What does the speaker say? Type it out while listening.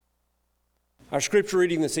Our scripture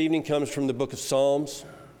reading this evening comes from the book of Psalms,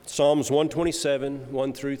 Psalms 127,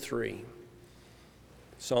 1 through 3.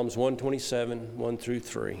 Psalms 127, 1 through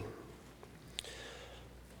 3.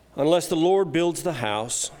 Unless the Lord builds the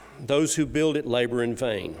house, those who build it labor in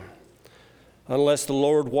vain. Unless the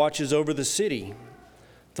Lord watches over the city,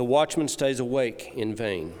 the watchman stays awake in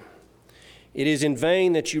vain. It is in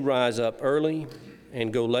vain that you rise up early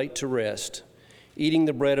and go late to rest, eating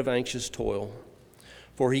the bread of anxious toil.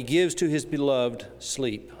 For he gives to his beloved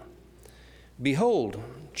sleep. Behold,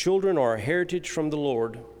 children are a heritage from the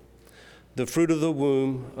Lord, the fruit of the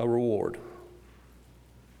womb a reward.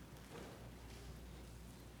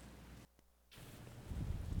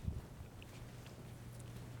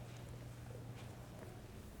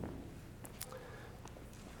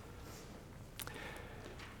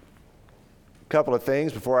 Couple of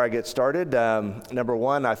things before I get started. Number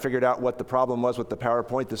one, I figured out what the problem was with the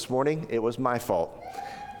PowerPoint this morning. It was my fault.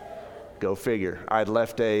 Go figure. I'd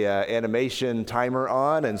left a animation timer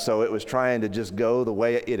on, and so it was trying to just go the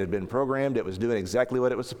way it had been programmed. It was doing exactly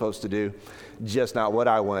what it was supposed to do, just not what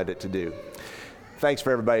I wanted it to do. Thanks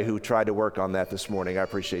for everybody who tried to work on that this morning. I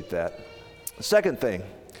appreciate that. Second thing,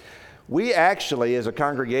 we actually, as a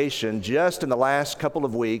congregation, just in the last couple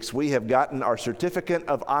of weeks, we have gotten our certificate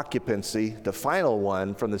of occupancy, the final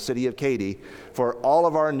one from the city of Katy, for all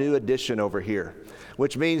of our new addition over here,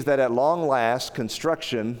 which means that at long last,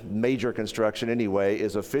 construction, major construction anyway,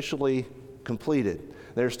 is officially completed.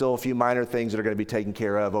 There's still a few minor things that are going to be taken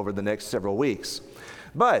care of over the next several weeks.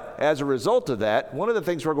 But as a result of that, one of the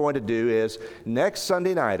things we're going to do is next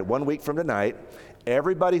Sunday night, 1 week from tonight,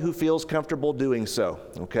 everybody who feels comfortable doing so,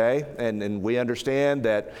 okay? And we understand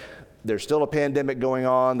that there's still a pandemic going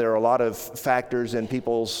on. There are a lot of factors in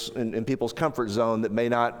people's comfort zone that may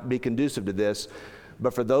not be conducive to this.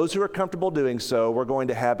 But for those who are comfortable doing so, we're going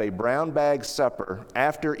to have a brown bag supper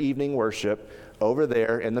after evening worship over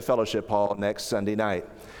there in the fellowship hall next Sunday night.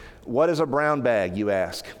 What is a brown bag, you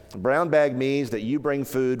ask? A brown bag means that you bring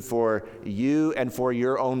food for you and for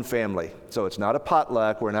your own family. So it's not a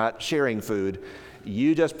potluck. We're not sharing food.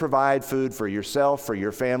 You just provide food for yourself, for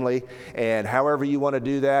your family, and however you want to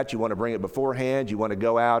do that, you want to bring it beforehand, you want to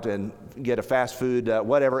go out and get a fast food,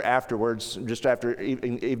 whatever, afterwards, just after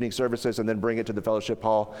evening services, and then bring it to the fellowship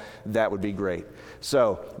hall, that would be great.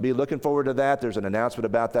 So be looking forward to that. There's an announcement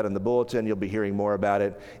about that in the bulletin. You'll be hearing more about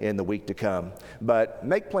it in the week to come. But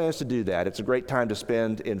make plans to do that. It's a great time to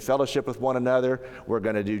spend in fellowship with one another. We're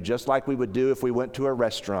going to do just like we would do if we went to a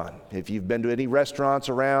restaurant. If you've been to any restaurants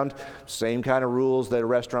around, same kind of rules that a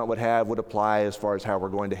restaurant would have would apply as far as how we're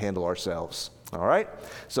going to handle ourselves. All right?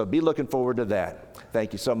 So be looking forward to that.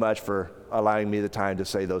 Thank you so much for allowing me the time to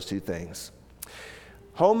say those two things.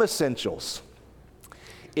 Home essentials.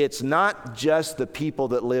 It's not just the people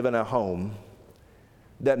that live in a home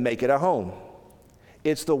that make it a home.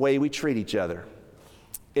 It's the way we treat each other.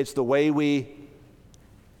 It's the way we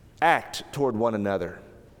act toward one another.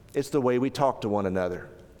 It's the way we talk to one another.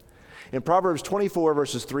 In Proverbs 24,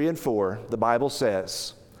 verses 3 and 4, the Bible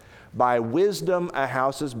says, "By wisdom a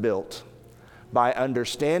house is built, by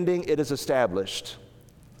understanding it is established.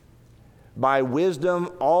 By wisdom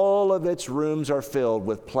all of its rooms are filled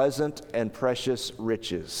with pleasant and precious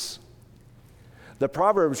riches." The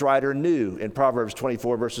Proverbs writer knew in Proverbs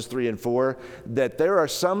 24, verses 3 and 4, that there are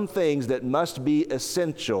some things that must be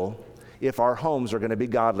essential if our homes are going to be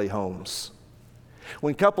godly homes.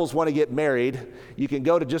 When couples want to get married, you can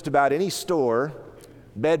go to just about any store,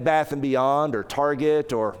 Bed Bath & Beyond or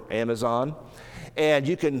Target or Amazon, and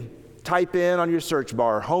you can type in on your search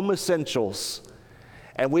bar, home essentials.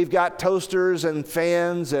 And we've got toasters and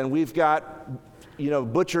fans, and we've got,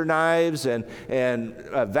 butcher knives and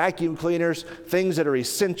vacuum cleaners, things that are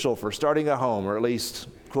essential for starting a home, or at least,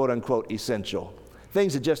 quote unquote, essential.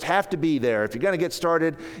 Things that just have to be there. If you're going to get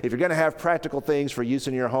started, if you're going to have practical things for use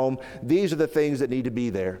in your home, these are the things that need to be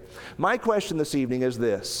there. My question this evening is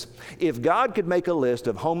this: if God could make a list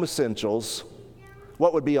of home essentials,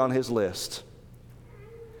 what would be on his list?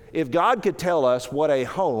 If God could tell us what a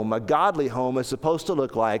home, a godly home, is supposed to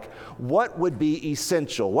look like, what would be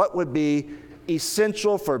essential? What would be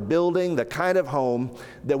essential for building the kind of home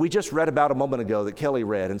that we just read about a moment ago that Kelly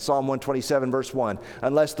read in Psalm 127, verse 1?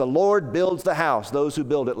 Unless the Lord builds the house, those who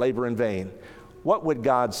build it labor in vain. What would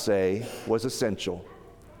God say was essential?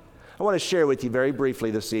 I want to share with you very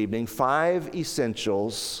briefly this evening 5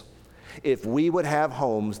 essentials if we would have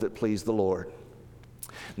homes that please the Lord.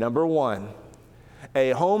 Number 1,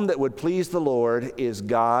 a home that would please the Lord is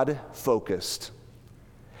God-focused.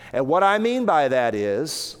 And what I mean by that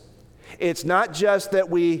is, it's not just that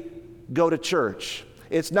we go to church.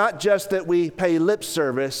 It's not just that we pay lip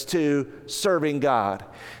service to serving God.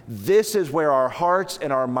 This is where our hearts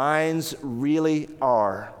and our minds really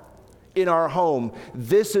are. In our home,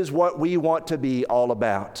 this is what we want to be all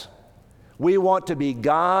about. We want to be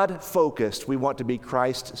God-focused. We want to be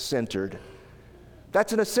Christ-centered.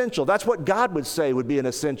 That's an essential. That's what God would say would be an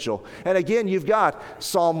essential. And again, you've got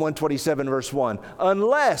Psalm 127, verse 1.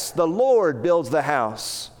 Unless the Lord builds the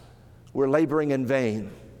house, we're laboring in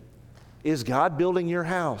vain. Is God building your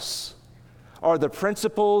house? Are the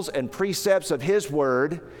principles and precepts of His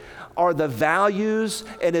Word, are the values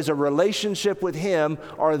and is a relationship with Him,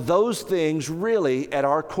 are those things really at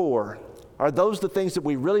our core? Are those the things that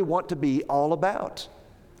we really want to be all about?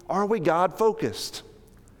 Are we God-focused?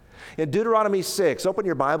 In Deuteronomy 6, open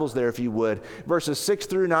your Bibles there if you would, verses 6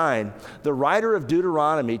 through 9, the writer of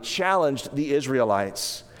Deuteronomy challenged the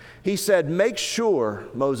Israelites. He said, make sure,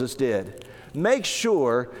 Moses did, make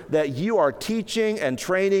sure that you are teaching and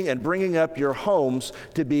training and bringing up your homes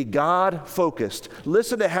to be God-focused.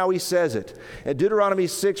 Listen to how he says it. In Deuteronomy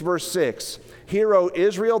 6, verse 6, Hear, O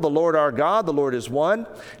Israel, the Lord our God, the Lord is one.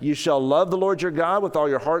 You shall love the Lord your God with all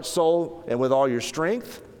your heart, soul, and with all your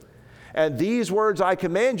strength. And these words I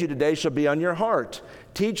command you today shall be on your heart.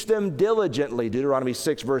 Teach them diligently, Deuteronomy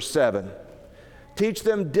 6, verse 7. Teach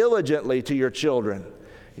them diligently to your children.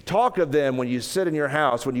 Talk of them when you sit in your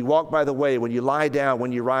house, when you walk by the way, when you lie down,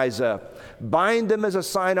 when you rise up. Bind them as a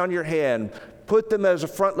sign on your hand. Put them as a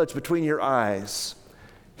frontlets between your eyes.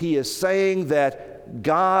 He is saying that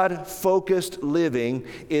God-focused living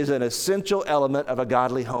is an essential element of a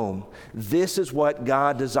godly home. This is what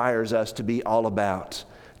God desires us to be all about.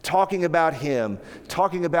 Talking about Him,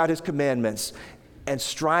 talking about His commandments, and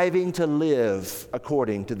striving to live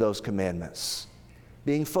according to those commandments.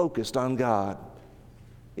 Being focused on God.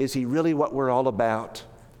 Is He really what we're all about?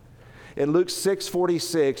 In Luke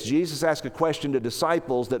 6:46, Jesus asked a question to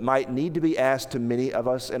disciples that might need to be asked to many of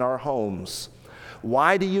us in our homes.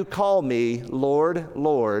 Why do you call me Lord,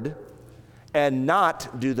 Lord, and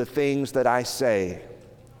not do the things that I say?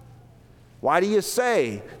 Why do you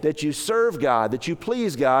say that you serve God, that you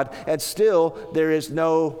please God, and still there is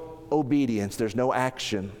no obedience, there's no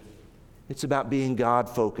action? It's about being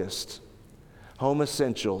God-focused. Home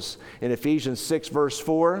essentials. In Ephesians 6, verse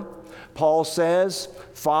 4, Paul says,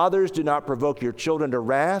 Fathers, do not provoke your children to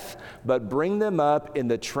wrath, but bring them up in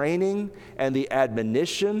the training and the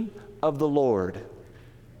admonition of the Lord.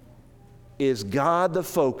 Is God the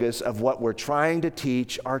focus of what we're trying to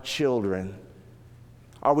teach our children?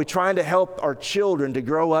 Are we trying to help our children to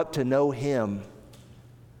grow up to know Him?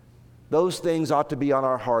 Those things ought to be on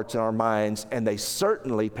our hearts and our minds, and they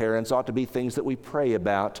certainly, parents, ought to be things that we pray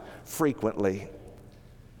about frequently.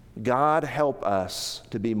 God, help us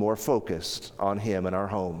to be more focused on Him in our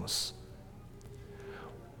homes.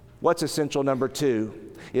 What's essential number 2?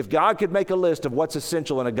 If God could make a list of what's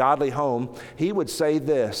essential in a godly home, He would say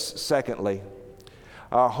this, secondly,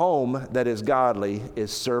 a home that is godly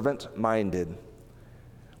is servant-minded.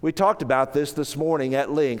 We talked about this morning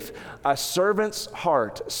at length. A servant's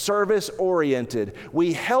heart, service-oriented.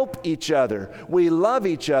 We help each other. We love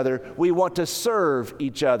each other. We want to serve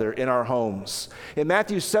each other in our homes. In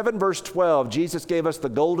Matthew 7, verse 12, Jesus gave us the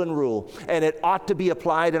golden rule, and it ought to be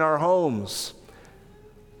applied in our homes.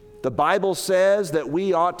 The Bible says that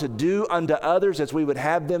we ought to do unto others as we would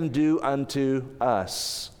have them do unto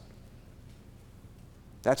us.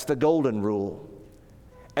 That's the golden rule.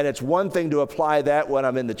 And it's one thing to apply that when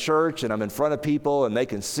I'm in the church and I'm in front of people and they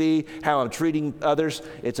can see how I'm treating others.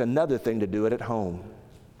 It's another thing to do it at home.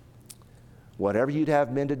 Whatever you'd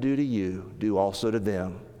have men to do to you, do also to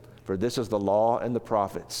them. For this is the law and the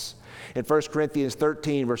prophets. In 1 Corinthians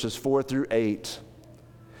 13, verses 4 through 8,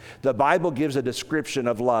 the Bible gives a description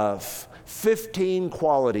of love. 15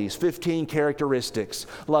 qualities, 15 characteristics.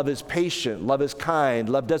 Love is patient. Love is kind.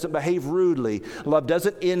 Love doesn't behave rudely. Love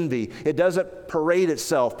doesn't envy. It doesn't parade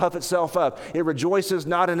itself, puff itself up. It rejoices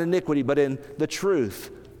not in iniquity, but in the truth.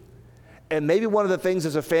 And maybe one of the things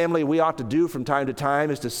as a family we ought to do from time to time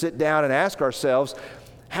is to sit down and ask ourselves,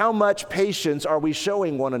 how much patience are we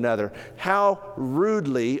showing one another? How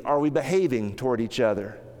rudely are we behaving toward each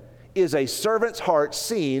other? Is a servant's heart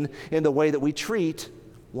seen in the way that we treat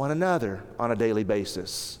one another on a daily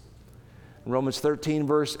basis? In Romans 13,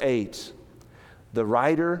 verse 8, the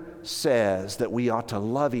writer says that we ought to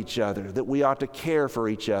love each other, that we ought to care for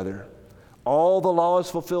each other. All the law is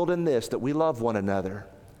fulfilled in this, that we love one another.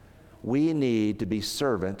 We need to be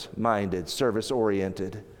servant-minded,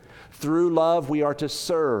 service-oriented. Through love, we are to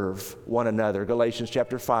serve one another, Galatians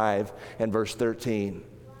chapter 5 and verse 13.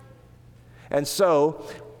 And so,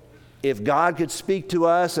 If God could speak to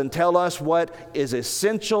us and tell us what is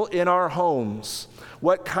essential in our homes,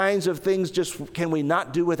 what kinds of things just can we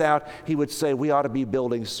not do without, he would say we ought to be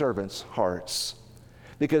building servants' hearts.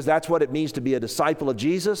 Because that's what it means to be a disciple of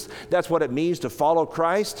Jesus. That's what it means to follow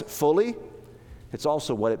Christ fully. It's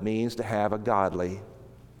also what it means to have a godly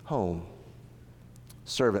home,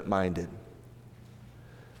 servant-minded.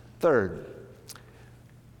 Third,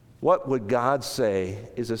 what would God say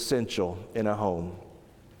is essential in a home?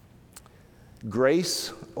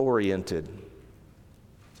 Grace-oriented.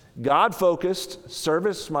 God-focused,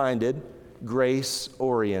 service-minded,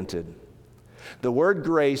 grace-oriented. The word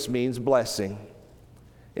grace means blessing.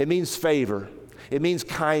 It means favor. It means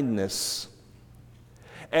kindness.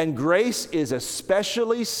 And grace is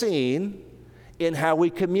especially seen in how we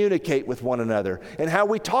communicate with one another and how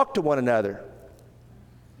we talk to one another.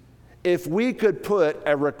 If we could put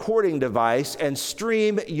a recording device and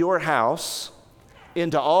stream your house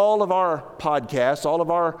into all of our podcasts, all of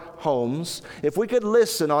our homes, if we could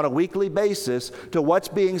listen on a weekly basis to what's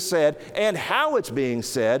being said and how it's being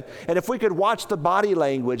said, and if we could watch the body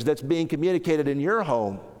language that's being communicated in your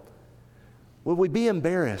home, would we be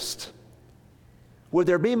embarrassed? Would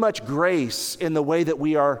there be much grace in the way that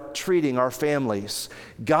we are treating our families?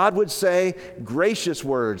 God would say gracious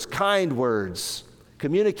words, kind words.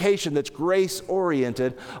 Communication that's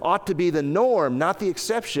grace-oriented ought to be the norm, not the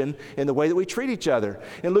exception, in the way that we treat each other.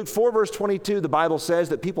 In Luke 4, verse 22, the Bible says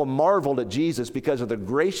that people marveled at Jesus because of the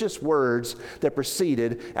gracious words that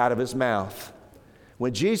proceeded out of his mouth.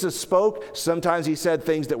 When Jesus spoke, sometimes he said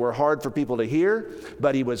things that were hard for people to hear,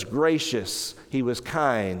 but he was gracious, he was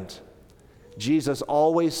kind. Jesus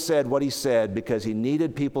always said what he said because he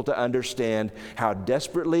needed people to understand how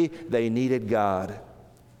desperately they needed God.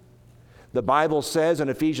 The Bible says in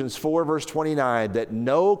Ephesians 4, verse 29, that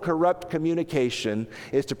no corrupt communication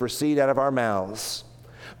is to proceed out of our mouths,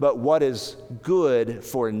 but what is good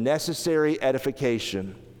for necessary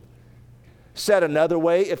edification. Said another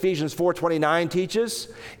way, Ephesians 4:29 teaches,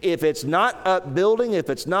 if it's not upbuilding, if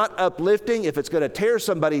it's not uplifting, if it's going to tear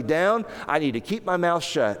somebody down, I need to keep my mouth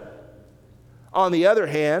shut. On the other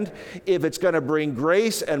hand, if it's going to bring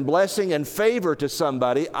grace and blessing and favor to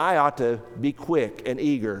somebody, I ought to be quick and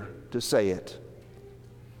eager to say it.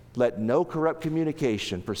 Let no corrupt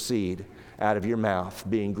communication proceed out of your mouth,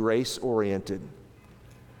 being grace-oriented.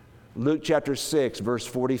 Luke chapter 6, verse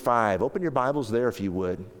 45. Open your Bibles there if you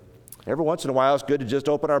would. Every once in a while, it's good to just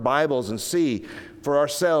open our Bibles and see for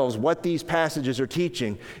ourselves what these passages are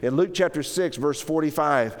teaching. In Luke chapter 6, verse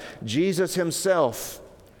 45, Jesus himself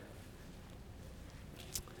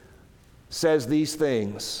says these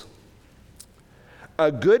things. A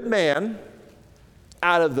good man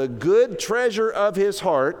out of the good treasure of his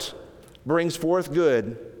heart brings forth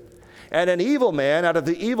good, and an evil man out of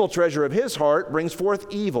the evil treasure of his heart brings forth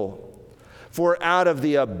evil. For out of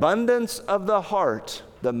the abundance of the heart,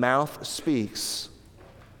 the mouth speaks.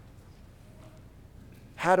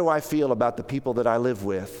 How do I feel about the people that I live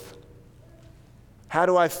with? How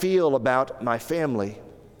do I feel about my family?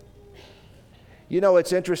 You know,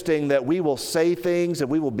 it's interesting that we will say things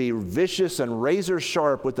and we will be vicious and razor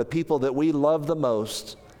sharp with the people that we love the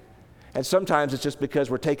most. And sometimes it's just because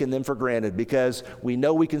we're taking them for granted, because we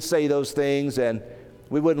know we can say those things and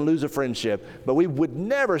we wouldn't lose a friendship. But we would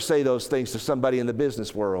never say those things to somebody in the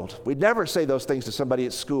business world. We'd never say those things to somebody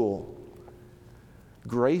at school.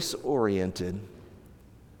 Grace-oriented,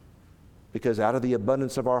 because out of the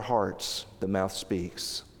abundance of our hearts, the mouth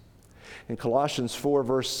speaks. In Colossians 4,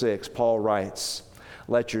 verse 6, Paul writes,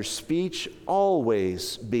 let your speech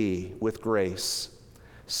always be with grace,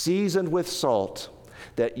 seasoned with salt,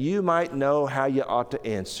 that you might know how you ought to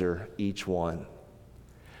answer each one.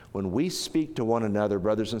 When we speak to one another,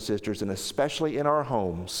 brothers and sisters, and especially in our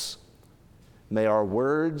homes, may our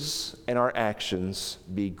words and our actions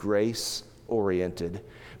be grace-oriented.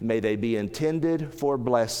 May they be intended for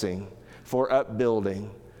blessing, for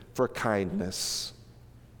upbuilding, for kindness.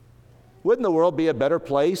 Wouldn't the world be a better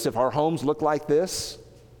place if our homes looked like this?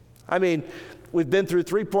 I mean, we've been through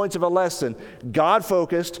 3 points of a lesson.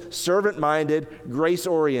 God-focused, servant-minded,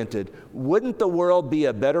 grace-oriented. Wouldn't the world be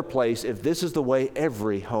a better place if this is the way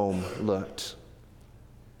every home looked?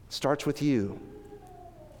 It starts with you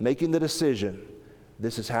making the decision,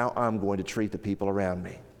 this is how I'm going to treat the people around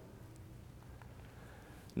me.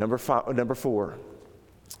 Number 4,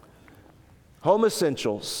 home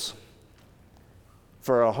essentials.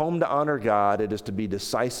 For a home to honor God, it is to be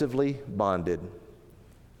decisively bonded.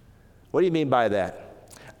 What do you mean by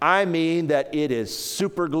that? I mean that it is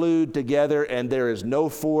super glued together and there is no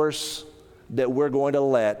force that we're going to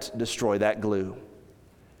let destroy that glue.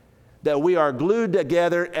 that we are glued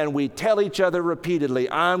together and we tell each other repeatedly,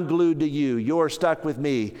 I'm glued to you, you're stuck with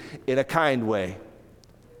me, in a kind way.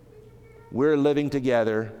 We're living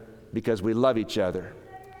together because we love each other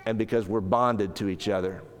and because we're bonded to each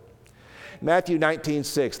other. Matthew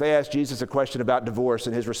 19:6, they asked Jesus a question about divorce,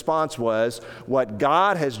 and his response was, what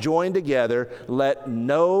God has joined together, let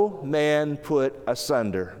no man put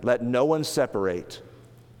asunder. Let no one separate.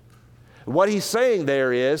 What he's saying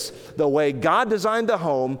there is, the way God designed the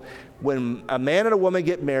home, when a man and a woman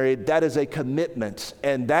get married, that is a commitment,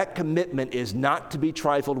 and that commitment is not to be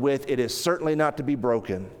trifled with. It is certainly not to be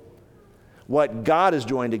broken. What God has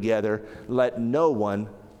joined together, let no one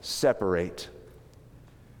separate.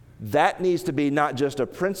 That needs to be not just a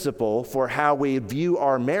principle for how we view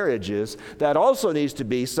our marriages, that also needs to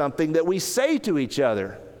be something that we say to each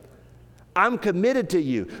other. I'm committed to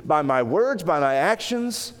you by my words, by my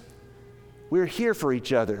actions. We're here for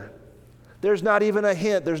each other. There's not even a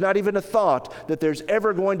hint, there's not even a thought that there's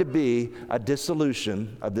ever going to be a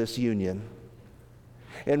dissolution of this union.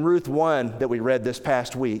 In Ruth 1 that we read this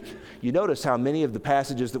past week, you notice how many of the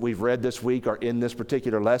passages that we've read this week are in this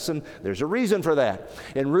particular lesson. There's a reason for that.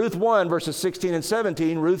 In Ruth 1, verses 16 and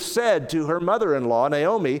 17, Ruth said to her mother-in-law,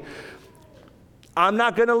 Naomi, I'm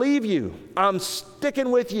not going to leave you. I'm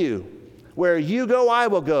sticking with you. Where you go, I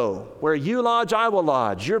will go. Where you lodge, I will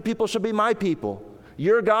lodge. Your people shall be my people.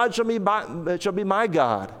 Your God shall be my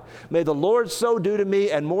God. May the Lord so do to me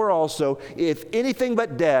and more also, if anything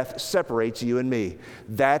but death separates you and me.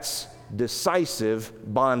 That's decisive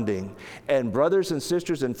bonding. And brothers and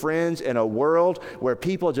sisters and friends, in a world where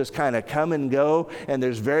people just kind of come and go and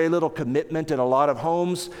there's very little commitment in a lot of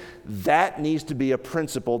homes, that needs to be a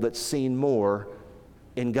principle that's seen more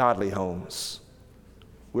in godly homes.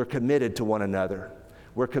 We're committed to one another.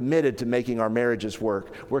 We're committed to making our marriages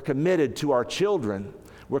work. We're committed to our children.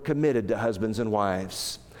 We're committed to husbands and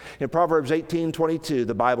wives. In Proverbs 18:22,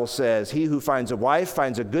 the Bible says, he who finds a wife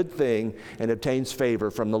finds a good thing and obtains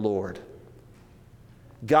favor from the Lord.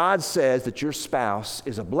 God says that your spouse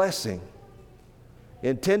is a blessing,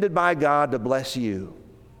 intended by God to bless you.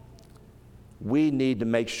 We need to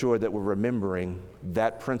make sure that we're remembering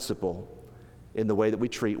that principle in the way that we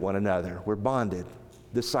treat one another. We're bonded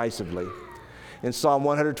decisively. In Psalm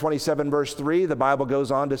 127, verse 3, the Bible goes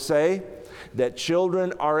on to say that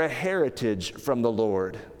children are a heritage from the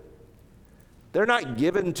Lord. They're not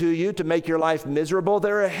given to you to make your life miserable.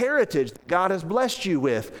 They're a heritage that God has blessed you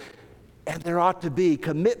with. And there ought to be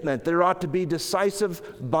commitment. There ought to be decisive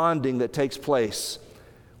bonding that takes place.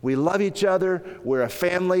 We love each other. We're a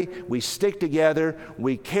family. We stick together.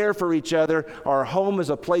 We care for each other. Our home is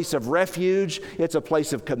a place of refuge. It's a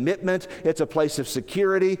place of commitment. It's a place of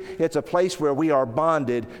security. It's a place where we are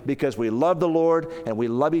bonded because we love the Lord and we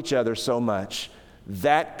love each other so much.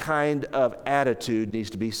 That kind of attitude needs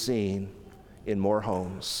to be seen in more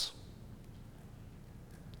homes.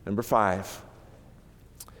 Number 5,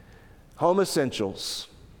 home essentials,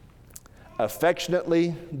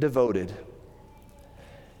 affectionately devoted.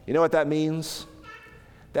 You know what that means?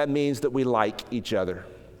 That means that we like each other,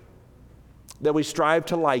 that we strive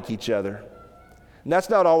to like each other. And that's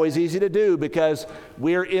not always easy to do because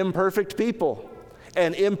we're imperfect people,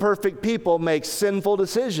 and imperfect people make sinful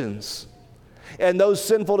decisions. And those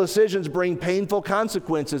sinful decisions bring painful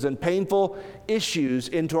consequences and painful issues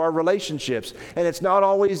into our relationships. And it's not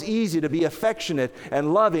always easy to be affectionate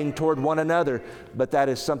and loving toward one another, but that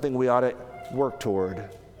is something we ought to work toward.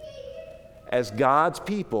 As God's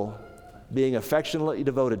people, being affectionately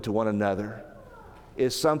devoted to one another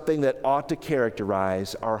is something that ought to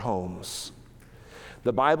characterize our homes.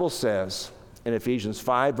 The Bible says in Ephesians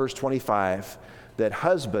 5, verse 25, that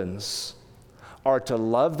husbands are to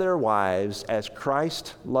love their wives as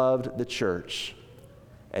Christ loved the church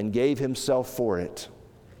and gave himself for it.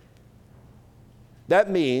 That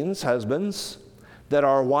means, husbands, that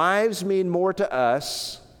our wives mean more to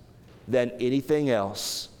us than anything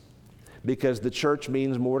else, because the church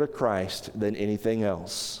means more to Christ than anything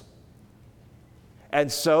else.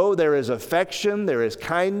 And so there is affection, there is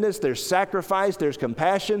kindness, there's sacrifice, there's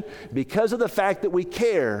compassion because of the fact that we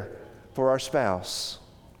care for our spouse.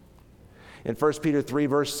 In 1 Peter 3,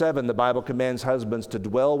 verse 7, the Bible commands husbands to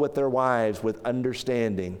dwell with their wives with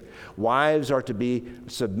understanding. Wives are to be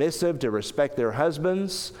submissive, to respect their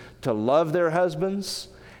husbands, to love their husbands.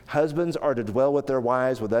 Husbands are to dwell with their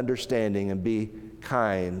wives with understanding and be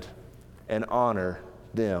kind and honor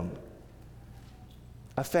them.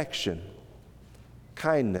 Affection,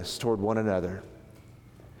 kindness toward one another.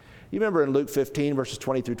 You remember in Luke 15, verses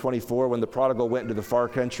 20 through 24, when the prodigal went into the far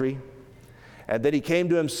country, And then he came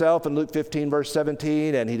to himself in Luke 15, verse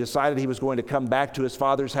 17, and he decided he was going to come back to his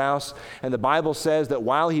father's house. And the Bible says that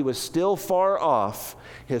while he was still far off,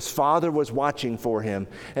 his father was watching for him.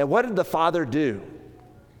 And what did the father do?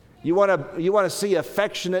 You want to see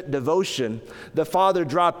affectionate devotion. The father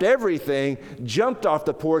dropped everything, jumped off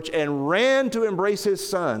the porch, and ran to embrace his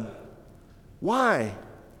son. Why?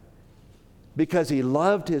 Because he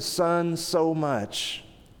loved his son so much.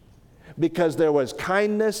 Because there was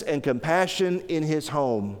kindness and compassion in his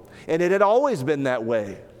home. And it had always been that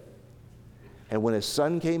way. And when his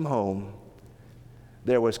son came home,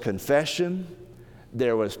 there was confession,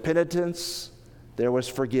 there was penitence, there was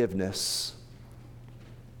forgiveness.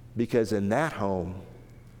 Because in that home,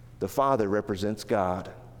 the Father represents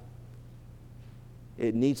God.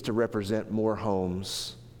 It needs to represent more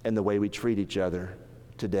homes and the way we treat each other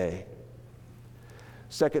today.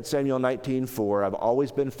 2 Samuel 19:4, I've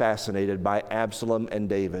always been fascinated by Absalom and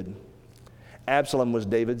David. Absalom was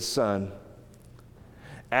David's son.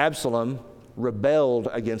 Absalom rebelled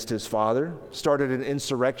against his father, started an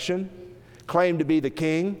insurrection, claimed to be the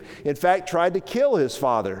king, in fact, tried to kill his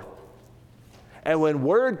father. And when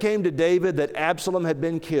word came to David that Absalom had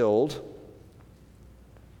been killed,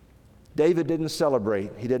 David didn't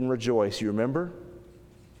celebrate. He didn't rejoice. You remember?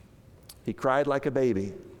 He cried like a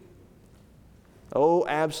baby. Oh,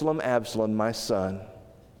 Absalom, Absalom, my son.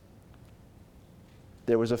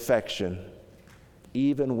 There was affection,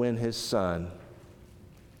 even when his son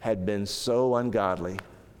had been so ungodly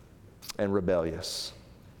and rebellious.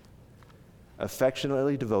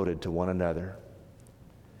 Affectionately devoted to one another.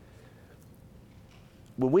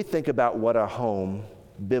 When we think about what a home,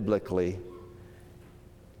 biblically,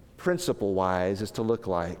 principle-wise, is to look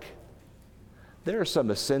like, there are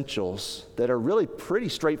some essentials that are really pretty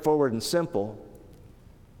straightforward and simple,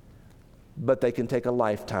 but they can take a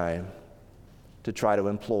lifetime to try to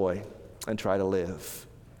employ and try to live.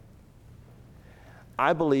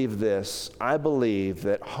 I believe this. I believe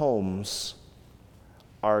that homes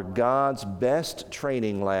are God's best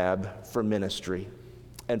training lab for ministry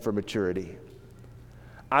and for maturity.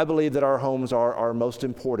 I believe that our homes are our most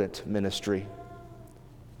important ministry.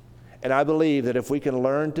 And I believe that if we can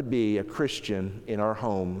learn to be a Christian in our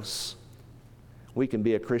homes, we can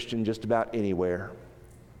be a Christian just about anywhere.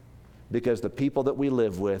 Because the people that we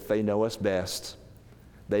live with, they know us best.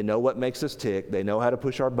 They know what makes us tick. They know how to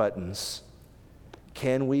push our buttons.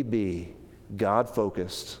 Can we be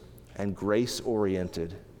God-focused and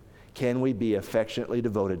grace-oriented? Can we be affectionately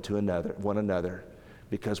devoted to one another?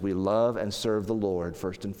 Because we love and serve the Lord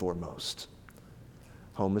first and foremost.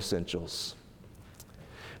 Home essentials.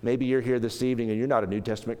 Maybe you're here this evening and you're not a New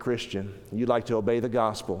Testament Christian. You'd like to obey the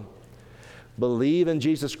gospel. Believe in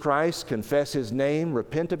Jesus Christ, confess His name,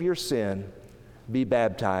 repent of your sin, be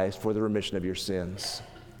baptized for the remission of your sins.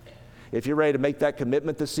 If you're ready to make that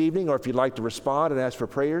commitment this evening, or if you'd like to respond and ask for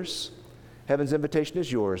prayers, heaven's invitation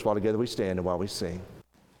is yours while together we stand and while we sing.